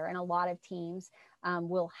vision care. And a lot of teams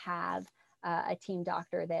will have a team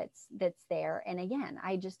doctor that's there. And again,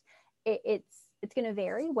 it's going to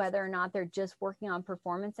vary whether or not they're just working on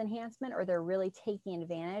performance enhancement or they're really taking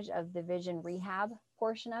advantage of the vision rehab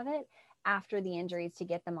portion of it after the injuries to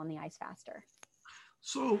get them on the ice faster.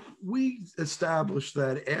 So we established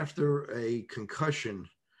that after a concussion,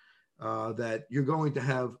 that you're going to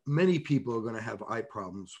have, many people are going to have eye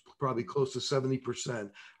problems. Probably close to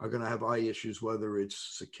 70% are going to have eye issues, whether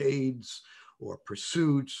it's saccades or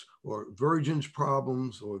pursuits or Virgin's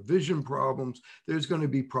problems or vision problems. There's going to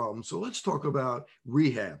be problems. So let's talk about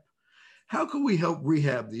rehab. How can we help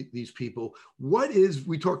rehab these people?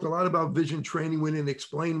 We talked a lot about vision training. We didn't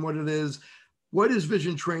explain what it is. What is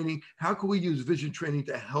vision training? How can we use vision training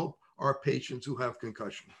to help our patients who have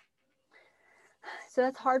concussion? So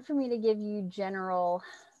that's hard for me to give you general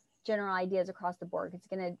ideas across the board.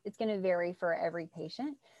 It's gonna vary for every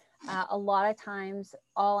patient. A lot of times,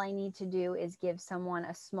 all I need to do is give someone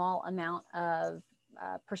a small amount of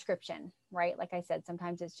prescription, right? Like I said,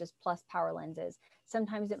 sometimes it's just plus power lenses.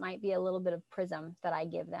 Sometimes it might be a little bit of prism that I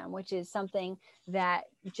give them, which is something that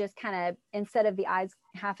just kind of, instead of the eyes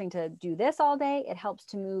having to do this all day, it helps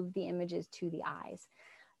to move the images to the eyes.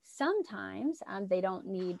 Sometimes they don't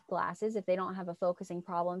need glasses if they don't have a focusing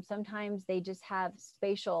problem. Sometimes they just have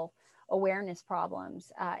spatial awareness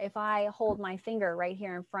problems. If I hold my finger right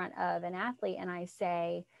here in front of an athlete and I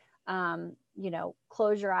say,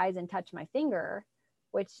 close your eyes and touch my finger,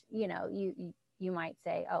 which, you might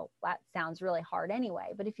say, oh, that sounds really hard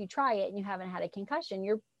anyway. But if you try it and you haven't had a concussion,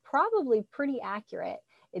 you're probably pretty accurate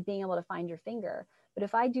at being able to find your finger. But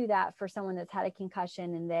if I do that for someone that's had a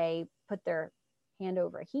concussion and they put their hand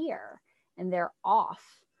over here and they're off,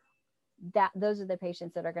 those are the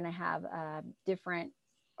patients that are going to have a different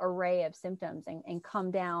array of symptoms and come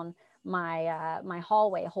down my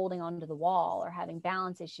hallway holding onto the wall or having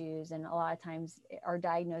balance issues. And a lot of times our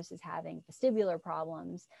diagnosis is having vestibular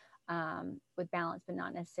problems with balance, but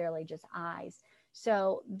not necessarily just eyes.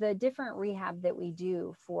 So the different rehab that we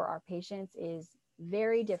do for our patients is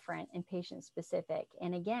very different and patient specific.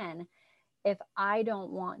 And again, if I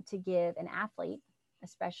don't want to give an athlete,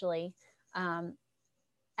 especially,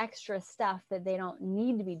 extra stuff that they don't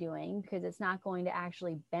need to be doing because it's not going to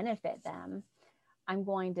actually benefit them, I'm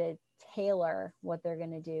going to tailor what they're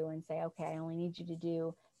going to do and say, okay, I only need you to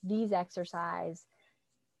do these exercise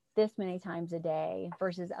this many times a day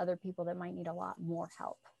versus other people that might need a lot more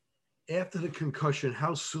help. After the concussion,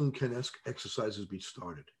 how soon can exercises be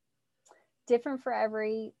started? Different for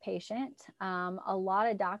every patient. A lot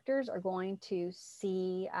of doctors are going to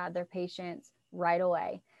see their patients right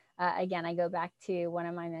away. Again, I go back to one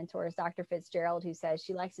of my mentors, Dr. Fitzgerald, who says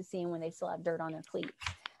she likes to see them when they still have dirt on their cleats.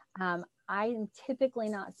 I'm typically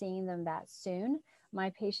not seeing them that soon.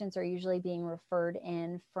 My patients are usually being referred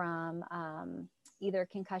in from either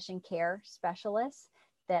concussion care specialists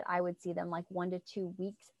that I would see them like 1 to 2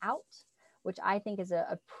 weeks out, which I think is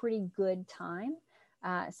a pretty good time.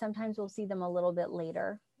 Sometimes we'll see them a little bit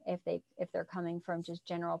later if they're coming from just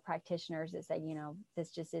general practitioners that say, this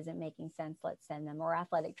just isn't making sense, let's send them, or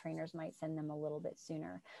athletic trainers might send them a little bit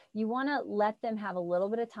sooner. You want to let them have a little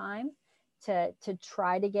bit of time to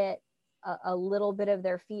try to get a little bit of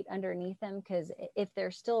their feet underneath them, because if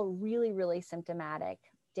they're still really, really symptomatic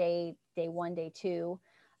day 1, day 2,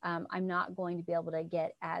 I'm not going to be able to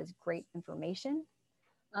get as great information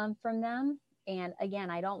from them. And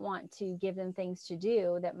again, I don't want to give them things to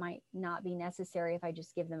do that might not be necessary if I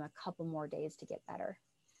just give them a couple more days to get better.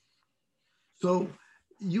 So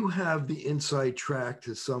you have the inside track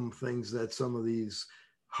to some things that some of these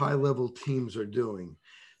high-level teams are doing.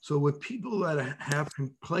 So with people that have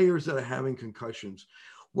players that are having concussions,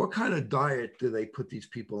 what kind of diet do they put these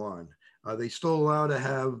people on? Are they still allowed to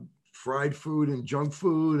have fried food and junk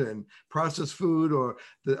food and processed food, or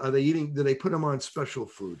do they put them on special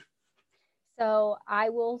food? So I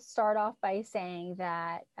will start off by saying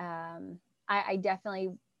that I definitely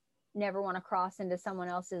never want to cross into someone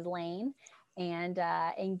else's lane and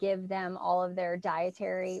give them all of their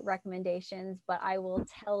dietary recommendations. But I will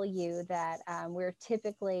tell you that we're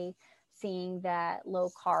typically seeing that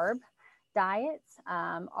low carb diets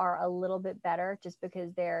are a little bit better just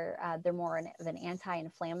because they're more of an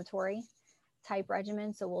anti-inflammatory type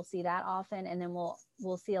regimen. So we'll see that often. And then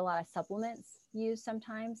we'll see a lot of supplements used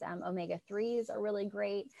sometimes. Omega-3s are really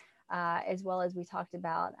great, as well as we talked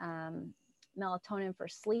about melatonin for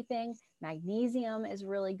sleeping. Magnesium is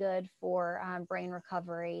really good for brain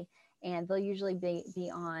recovery. And they'll usually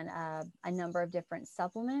be on a number of different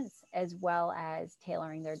supplements, as well as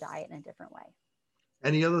tailoring their diet in a different way.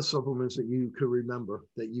 Any other supplements that you could remember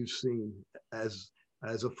that you've seen as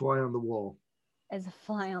a fly on the wall? As a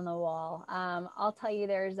fly on the wall, I'll tell you,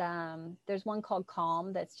 there's one called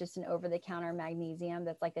Calm that's just an over-the-counter magnesium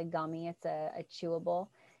that's like a gummy. It's a chewable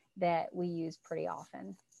that we use pretty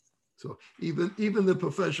often. So even the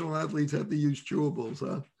professional athletes have to use chewables,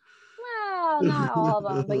 huh? Well, not all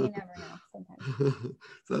of them, but you never know sometimes.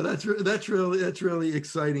 So that's really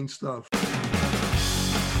exciting stuff.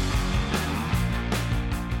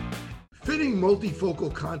 Fitting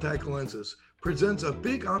multifocal contact lenses presents a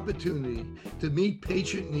big opportunity to meet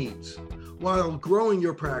patient needs while growing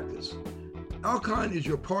your practice. Alcon is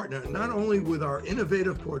your partner not only with our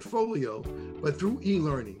innovative portfolio, but through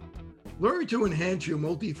e-learning. Learn to enhance your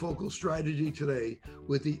multifocal strategy today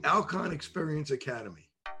with the Alcon Experience Academy.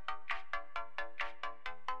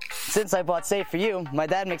 Since I bought Safe For You, my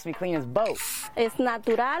dad makes me clean his boat. Es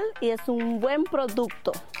natural y es un buen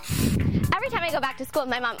producto. Every time I go back to school,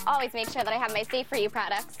 my mom always makes sure that I have my Safe For You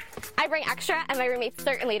products. I bring extra, and my roommates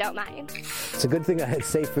certainly don't mind. It's a good thing I had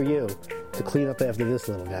Safe For You to clean up after this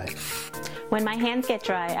little guy. When my hands get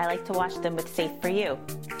dry, I like to wash them with Safe For You.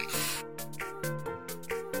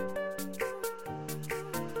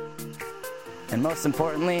 And most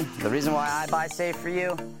importantly, the reason why I buy Safe For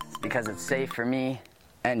You is because it's safe for me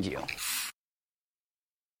and you.